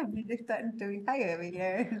for him. He just starting to retire every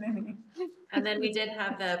year. And then we did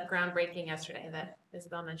have the groundbreaking yesterday that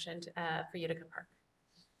Isabel mentioned, for Utica Park.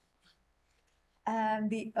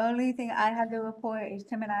 The only thing I have to report is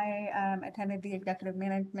Tim and I attended the executive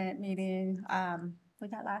management meeting,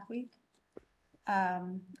 was that last week?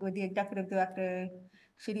 With the executive director,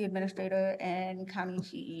 city administrator, and county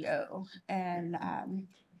CEO. And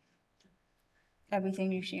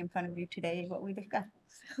everything you see in front of you today is what we discussed.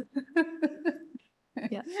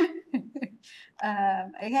 Yes.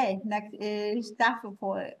 Okay, next is staff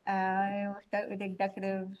report. I will start with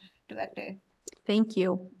executive director. Thank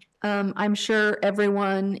you. I'm sure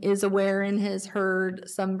everyone is aware and has heard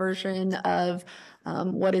some version of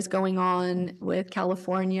what is going on with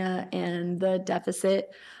California and the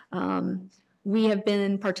deficit. We have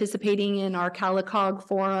been participating in our CaliCog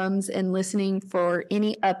forums and listening for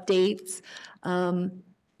any updates.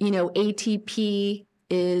 ATP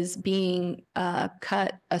is being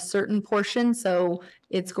cut a certain portion, so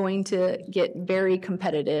it's going to get very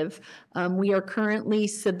competitive. We are currently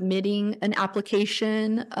submitting an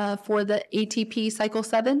application for the ATP Cycle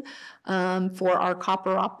 7 for our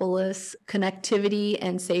Copperopolis connectivity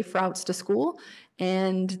and safe routes to school.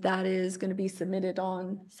 And that is going to be submitted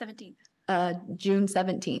on 17th. June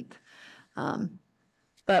 17th.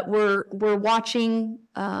 But we're watching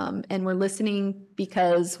and we're listening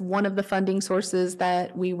because one of the funding sources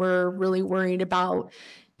that we were really worried about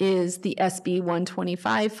is the SB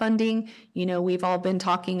 125 funding. We've all been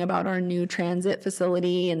talking about our new transit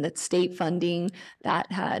facility and the state funding that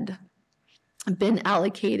had been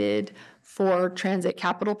allocated for transit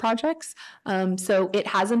capital projects. So it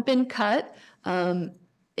hasn't been cut.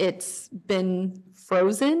 It's been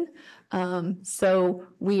frozen. So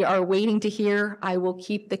we are waiting to hear. I will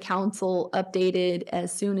keep the council updated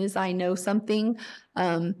as soon as I know something.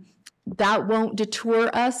 That won't deter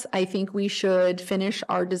us. I think we should finish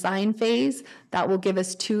our design phase. That will give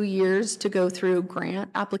us 2 years to go through grant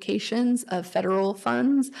applications of federal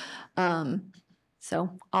funds. So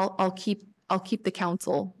I'll keep the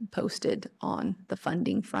council posted on the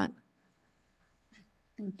funding front.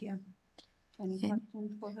 Thank you. Any Okay.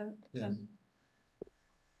 questions for her? Yeah.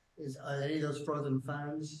 Are any of those frozen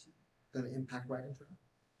funds going to impact wagon trail?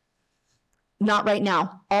 Not right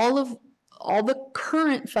now. All the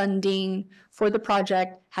current funding for the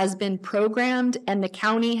project has been programmed and the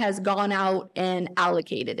county has gone out and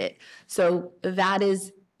allocated it. So that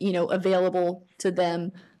is, available to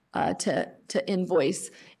them to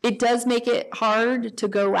invoice. It does make it hard to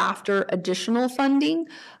go after additional funding,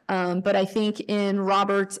 but I think in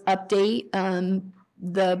Robert's update,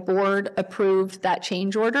 the board approved that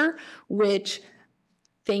change order, which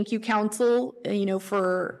thank you, council,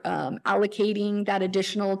 for allocating that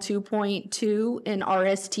additional 2.2 in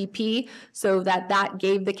RSTP so that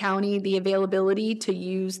gave the county the availability to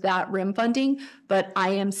use that RIM funding. But I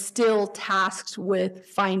am still tasked with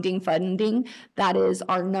finding funding. That is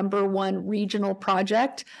our #1 regional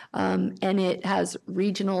project, and it has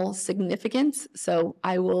regional significance. So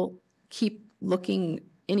I will keep looking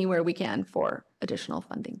anywhere we can for additional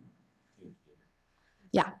funding.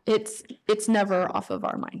 Yeah, it's never off of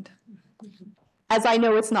our mind. As I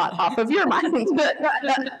know it's not off of your mind.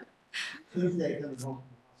 Tuesday comes home.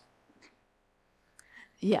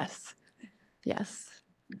 Yes.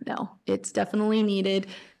 No, it's definitely needed.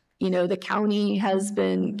 The county has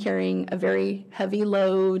been carrying a very heavy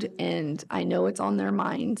load and I know it's on their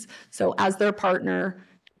minds. So as their partner,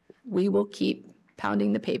 we will keep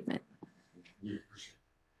pounding the pavement.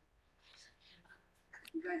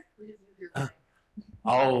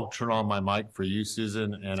 I'll turn on my mic for you,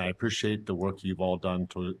 Susan, and I appreciate the work you've all done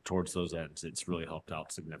towards those ends. It's really helped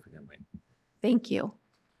out significantly. Thank you.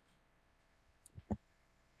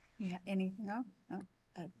 Yeah, anything else? No?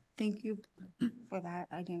 Thank you for that.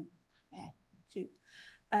 I didn't, shoot.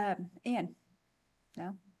 Ann?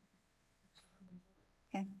 No?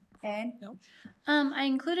 Okay, Ann? No. I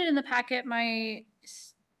included in the packet my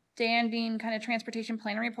standing kind of transportation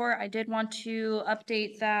planning report. I did want to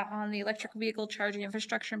update that on the electric vehicle charging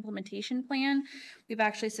infrastructure implementation plan. We've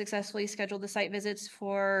actually successfully scheduled the site visits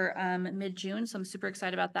for mid-June, so I'm super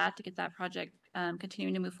excited about that to get that project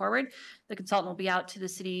continuing to move forward. The consultant will be out to the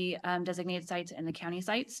city designated sites and the county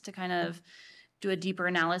sites to kind of do a deeper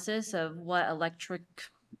analysis of what electric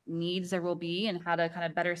needs there will be and how to kind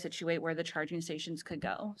of better situate where the charging stations could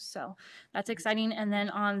go. So that's exciting. And then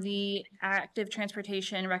on the active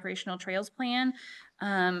transportation recreational trails plan,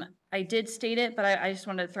 I did state it, but I just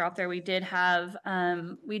wanted to throw out there, we did have,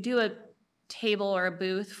 we do a table or a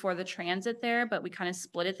booth for the transit there, but we kind of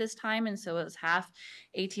split it this time. And so it was half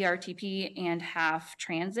ATRTP and half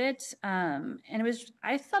transit. And it was,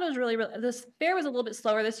 I thought it was really, this fair was a little bit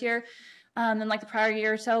slower this year than like the prior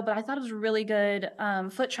year or so, but I thought it was really good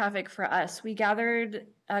foot traffic for us. We gathered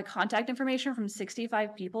contact information from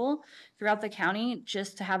 65 people throughout the county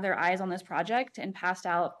just to have their eyes on this project and passed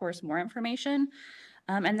out, of course, more information.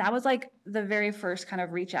 And that was like the very first kind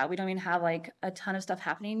of reach out. We don't even have like a ton of stuff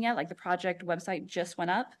happening yet. Like the project website just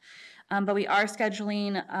went up, but we are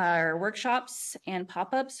scheduling our workshops and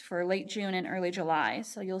pop-ups for late June and early July.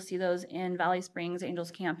 So you'll see those in Valley Springs,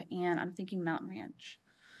 Angels Camp, and I'm thinking Mountain Ranch.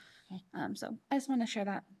 So I just want to share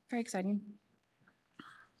that. Very exciting.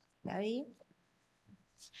 Daddy?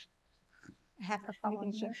 Have to follow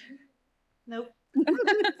instructions. Nope.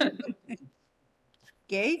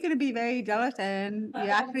 Gary's gonna be very jealous and you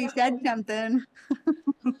actually said something.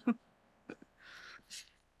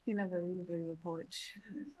 You never read the reports.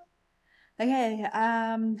 Okay,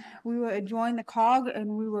 we will adjourn the COG and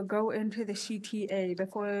we will go into the CTA.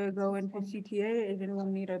 Before we go into CTA, does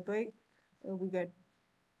anyone need a break? Are we good?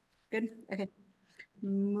 Good, okay.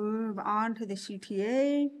 Move on to the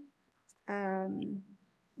CTA.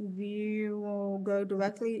 We will go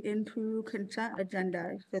directly into consent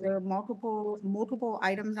agenda. So there are multiple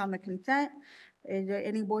items on the consent. Is there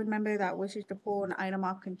any board member that wishes to pull an item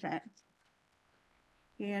off consent?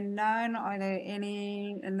 Seeing none, are there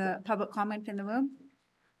any in the public comment in the room?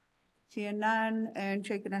 Seeing none and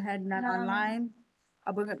shaking her head, none online.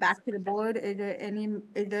 I'll bring it back to the board. Is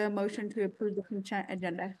there a motion to approve the consent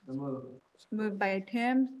agenda? Moved by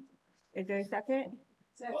Tim. Is there a second?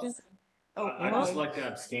 Second. Oh, I'd just like to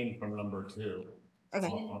abstain from number 2. Okay.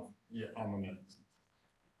 Yeah, on the minutes.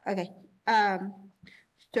 Okay,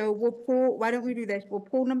 so we'll pull, why don't we do this? We'll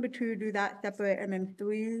pull number 2, do that separate, and then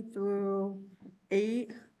 3 through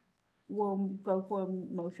 8, we'll go for a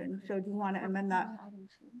motion. So do you want to amend that?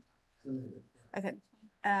 Okay,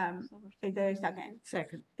 is there a second?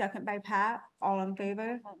 Second. Second by Pat, all in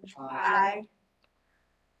favor? Aye.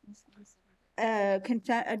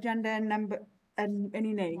 Consent agenda number, and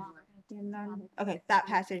any nays? None. Okay, that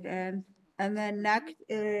passes, and then next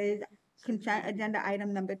is consent agenda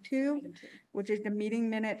item number 2, which is the meeting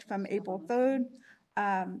minutes from April 3rd.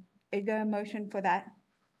 Is there a motion for that?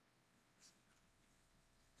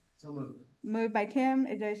 So moved. Moved by Tim,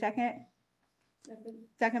 is there a second?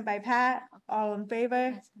 Second by Pat, all in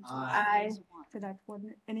favor? Aye. So that's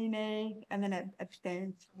one, any nay, and then it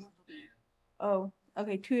abstains. Oh,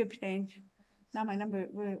 okay, 2 abstains. Now my number,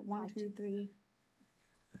 we're 1, 2, 3,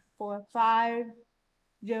 4, 5,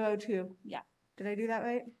 0, 2. Yeah, did I do that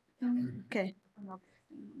right? Okay.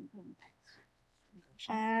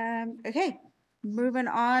 Okay, moving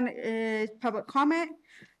on is public comment.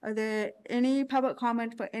 Are there any public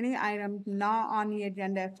comments for any items not on the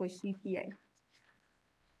agenda for CPA?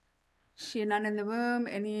 See none in the room,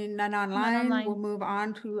 none online. We'll move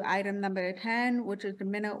on to item number 10, which is the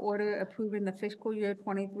minute order approving the fiscal year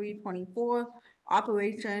 23-24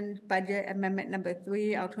 operations budget amendment number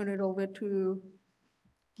 3. I'll turn it over to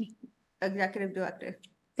Executive Director.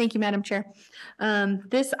 Thank you, Madam Chair.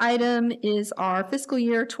 This item is our fiscal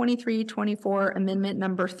year 23-24 amendment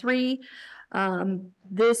number 3.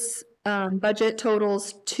 This budget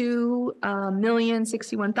totals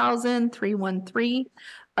 $2,061,313.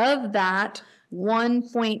 Of that,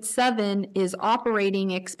 1.7 is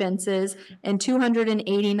operating expenses and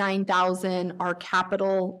 289,000 are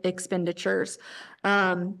capital expenditures.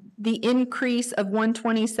 The increase of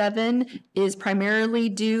 127 is primarily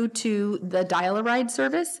due to the dial-a-ride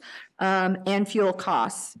service and fuel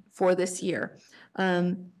costs for this year.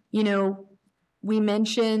 You know, we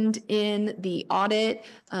mentioned in the audit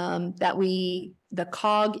that the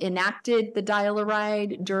COG enacted the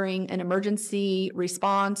dial-a-ride during an emergency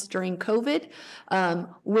response during COVID.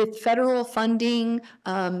 With federal funding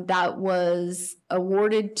that was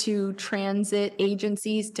awarded to transit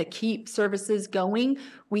agencies to keep services going,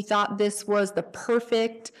 we thought this was the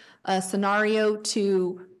perfect scenario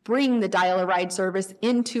to bring the dial-a-ride service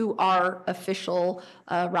into our official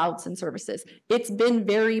routes and services. It's been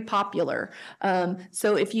very popular.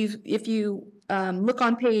 So if you look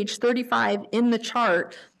on page 35 in the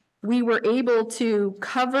chart, we were able to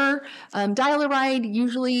cover, dial-a-ride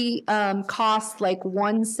usually costs like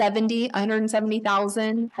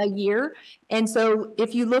 $170,000 a year. And so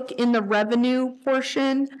if you look in the revenue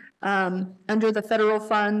portion, under the federal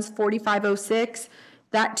funds 4506,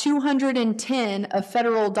 that 210 of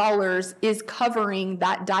federal dollars is covering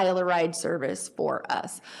that dial-a-ride service for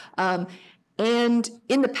us. And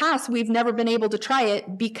in the past, we've never been able to try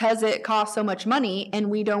it because it costs so much money and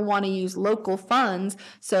we don't want to use local funds.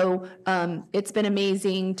 So it's been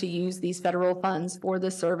amazing to use these federal funds for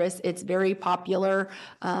the service. It's very popular.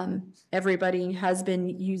 Everybody has been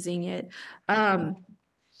using it.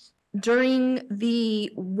 During the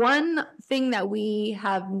one thing that we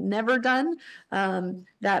have never done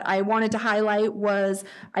that I wanted to highlight was,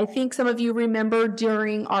 I think some of you remember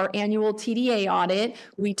during our annual TDA audit,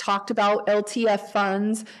 we talked about LTF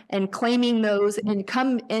funds and claiming those and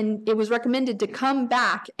it was recommended to come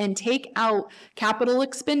back and take out capital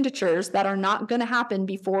expenditures that are not going to happen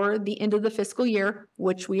before the end of the fiscal year,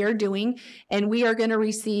 which we are doing. And we are going to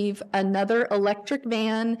receive another electric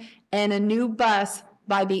van and a new bus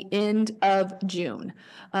by the end of June.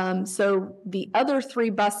 So the other 3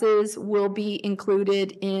 buses will be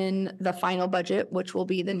included in the final budget, which will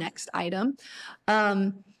be the next item.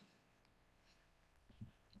 I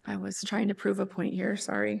was trying to prove a point here,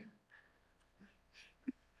 sorry.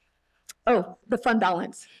 Oh, the fund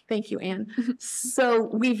balance. Thank you, Anne. So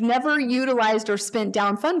we've never utilized or spent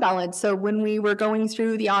down fund balance. So when we were going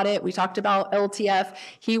through the audit, we talked about LTF.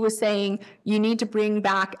 He was saying you need to bring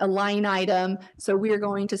back a line item. So we are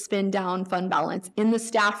going to spend down fund balance. In the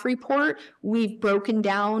staff report, we've broken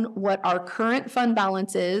down what our current fund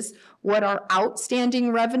balance is, what our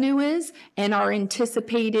outstanding revenue is, and our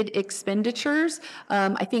anticipated expenditures.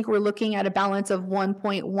 I think we're looking at a balance of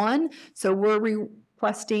 1.1. So we're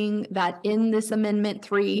requesting that in this amendment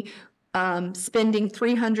 3, spending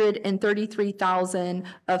 $333,000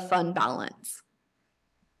 of fund balance.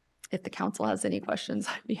 If the council has any questions,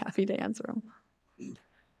 I'd be happy to answer them.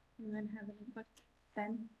 Anyone have any questions?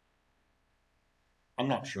 Ben? I'm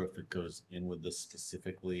not sure if it goes in with this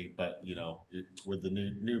specifically, but you know, with the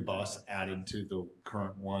new bus added to the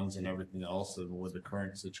current ones and everything else, and with the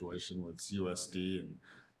current situation with USD, and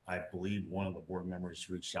I believe one of the board members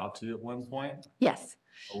reached out to you at one point. Yes.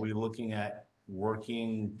 Are we looking at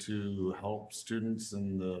working to help students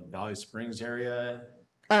in the Valley Springs area?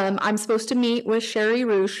 I'm supposed to meet with Sherry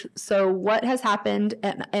Roosh. So what has happened,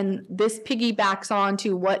 and this piggybacks on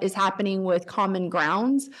to what is happening with Common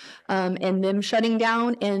Grounds and them shutting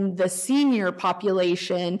down, and the senior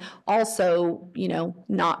population also, you know,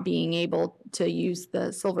 not being able to use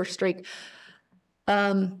the Silver Streak.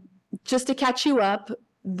 Just to catch you up,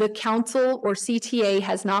 the council or CTA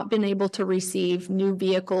has not been able to receive new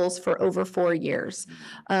vehicles for over 4 years.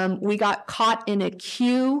 We got caught in a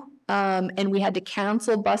queue and we had to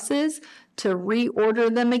cancel buses to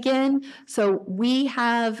reorder them again. So we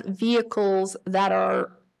have vehicles that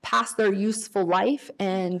are past their useful life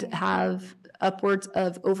and have upwards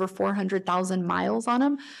of over 400,000 miles on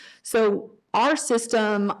them. So our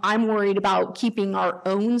system, I'm worried about keeping our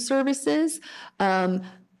own services,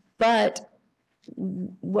 but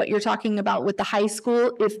what you're talking about with the high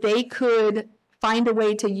school, if they could find a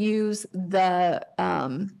way to use the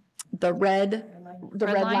red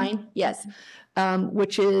line, yes,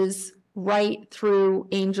 which is right through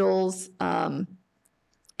Angels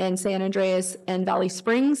and San Andreas and Valley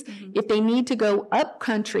Springs. If they need to go up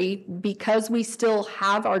country, because we still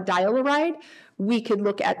have our dial-a-ride, we could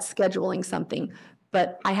look at scheduling something.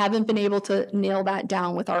 But I haven't been able to nail that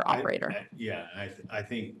down with our operator. I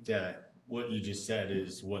think that what you just said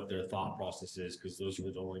is what their thought process is, because those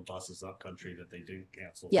were the only buses up country that they didn't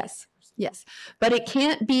cancel. Yes, yes. But it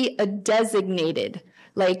can't be a designated,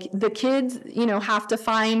 like the kids, you know, have to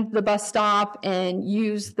find the bus stop and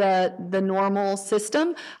use the normal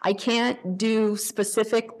system. I can't do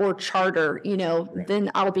specific or charter, you know, Right.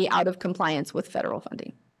 Then I'll be out of compliance with federal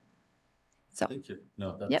funding. So, Thank you.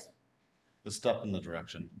 No, that's the step in the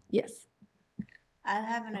direction. yes. I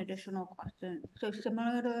have an additional question. So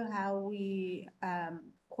similar to how we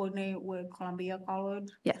coordinate with Columbia College,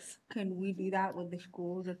 Yes. can we do that with the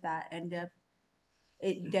schools if that end up,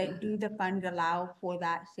 do the funds allow for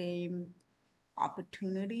that same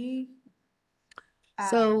opportunity?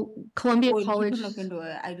 So Columbia Or you College. can look into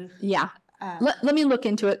it, I just. Yeah. Let me look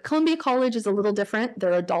into it. Columbia College is a little different.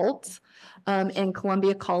 They're adults. And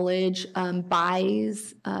Columbia College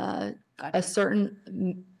buys a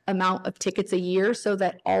certain amount of tickets a year so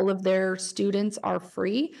that all of their students are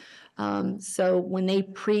free. So when they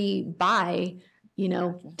pre-buy, you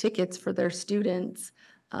know, tickets for their students,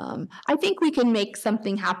 I think we can make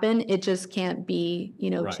something happen. It just can't be, you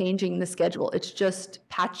know, Right. changing the schedule. It's just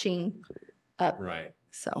patching up. Right.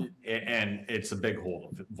 So. And it's a big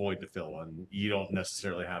void to fill, and you don't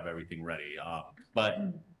necessarily have everything ready. But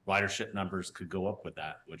ridership numbers could go up with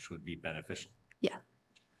that, which would be beneficial. Yeah.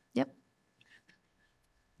 Yep.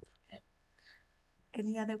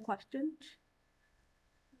 Any other questions?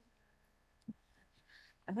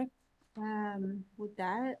 Okay, with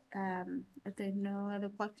that, if there's no other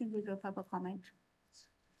questions, we go public comment.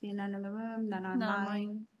 See none in the room, none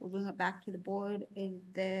online. We'll bring it back to the board. Is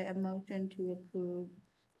there a motion to approve,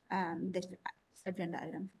 this agenda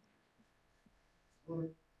item?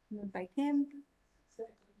 Moved by Kim,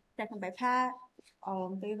 second by Pat,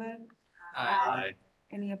 all in favor? Aye.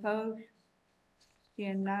 Any opposed?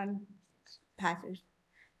 Seeing none, passes.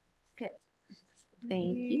 Okay.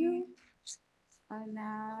 Thank you.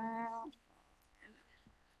 Now,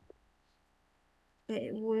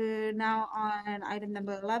 we're now on item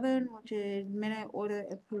number 11, which is minute order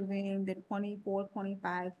approving the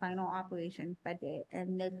 24-25 final operations budget.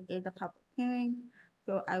 And this is a public hearing.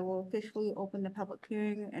 So I will officially open the public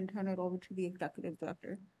hearing and turn it over to the executive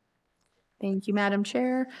director. Thank you, Madam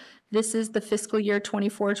Chair. This is the fiscal year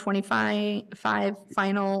 24-25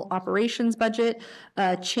 final operations budget.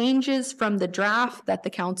 Changes from the draft that the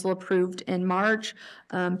council approved in March,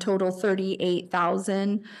 total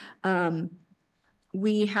 $38,000.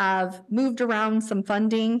 We have moved around some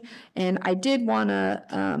funding, and I did want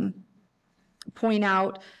to point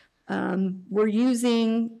out we're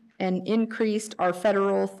using and increased our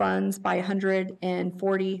federal funds by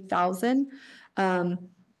 $140,000.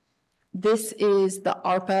 This is the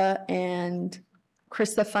ARPA and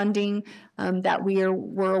CRISA funding that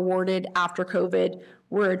were awarded after COVID.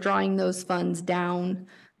 We're drawing those funds down.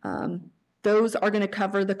 Those are going to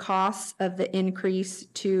cover the costs of the increase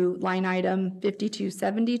to line item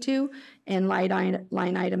 5272 and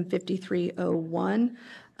line item 5301.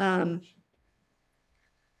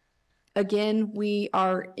 Again, we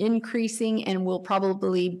are increasing and will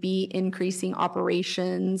probably be increasing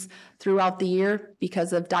operations throughout the year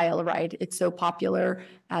because of dial-a-ride. It's so popular.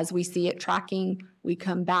 As we see it tracking, we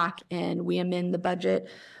come back and we amend the budget.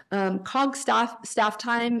 COG staff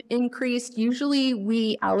time increased. Usually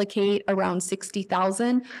we allocate around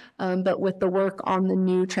 60,000, but with the work on the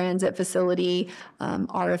new transit facility,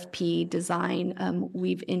 RFP design,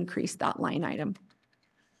 we've increased that line item.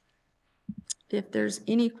 If there's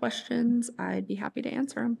any questions, I'd be happy to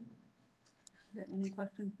answer them. Is there any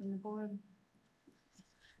questions from the board?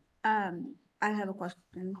 I have a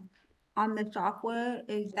question. On the software,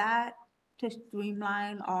 is that to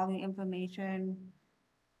streamline all the information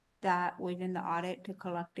that was in the audit to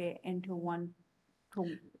collect it into one,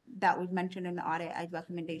 that was mentioned in the audit as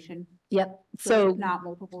recommendation? Yep. So it's not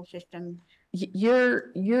multiple systems?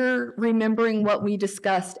 You're remembering what we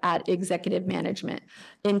discussed at executive management.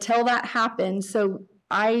 Until that happened, so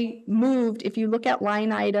I moved, if you look at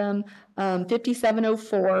line item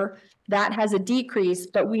 5704, that has a decrease,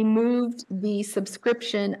 but we moved the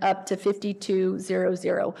subscription up to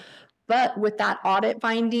 5200. But with that audit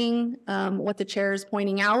finding, what the chair is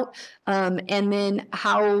pointing out, and then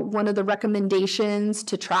how one of the recommendations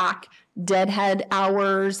to track deadhead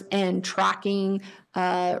hours and tracking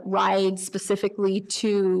rides specifically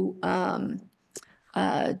to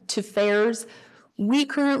fares. We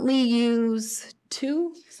currently use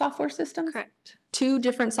 2 software systems? Correct. 2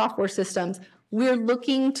 different software systems. We're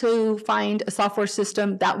looking to find a software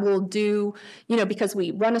system that will do, because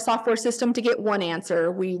we run a software system to get one answer.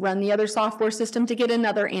 We run the other software system to get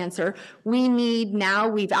another answer.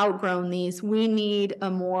 We've outgrown these. We need a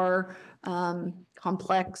more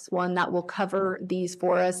complex one that will cover these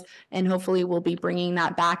for us. And hopefully we'll be bringing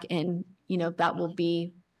that back, and, that will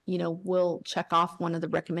be, we'll check off one of the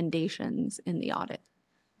recommendations in the audit.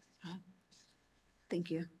 Thank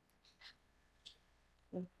you.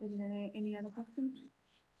 Is there any other questions?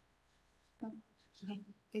 No? Okay.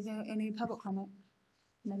 Is there any public comment?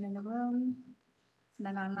 None in the room,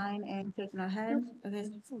 none online, and shaking our heads. Okay,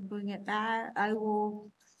 so bring it back.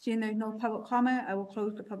 Seeing there's no public comment, I will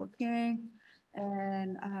close the public hearing.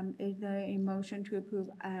 And is there a motion to approve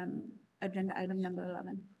agenda item number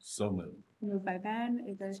 11? So moved. Moved by Ben.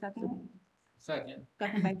 Is there a second? Second.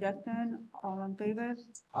 Second by Justin. All in favor?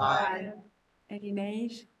 Aye. Any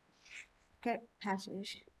nays? Okay,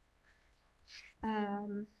 passes.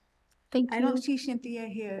 Thank you. I don't see Cynthia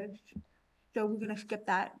here, so we're gonna skip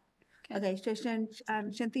that. Okay, so since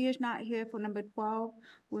Cynthia's not here for number 12,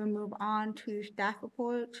 we'll move on to staff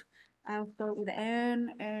reports. I'll start with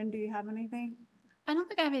Ann. Ann, do you have anything? I don't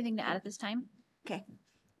think I have anything to add at this time. Okay.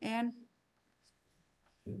 Ann?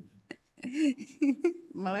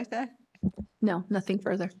 Melissa? No, nothing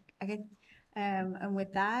further. Okay. And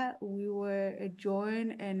with that, we will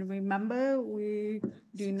adjourn. And remember, we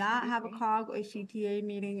do not have a COG or CTA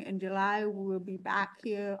meeting in July. We will be back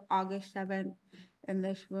here August 7th in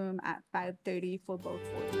this room at 5:30 for both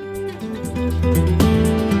boards.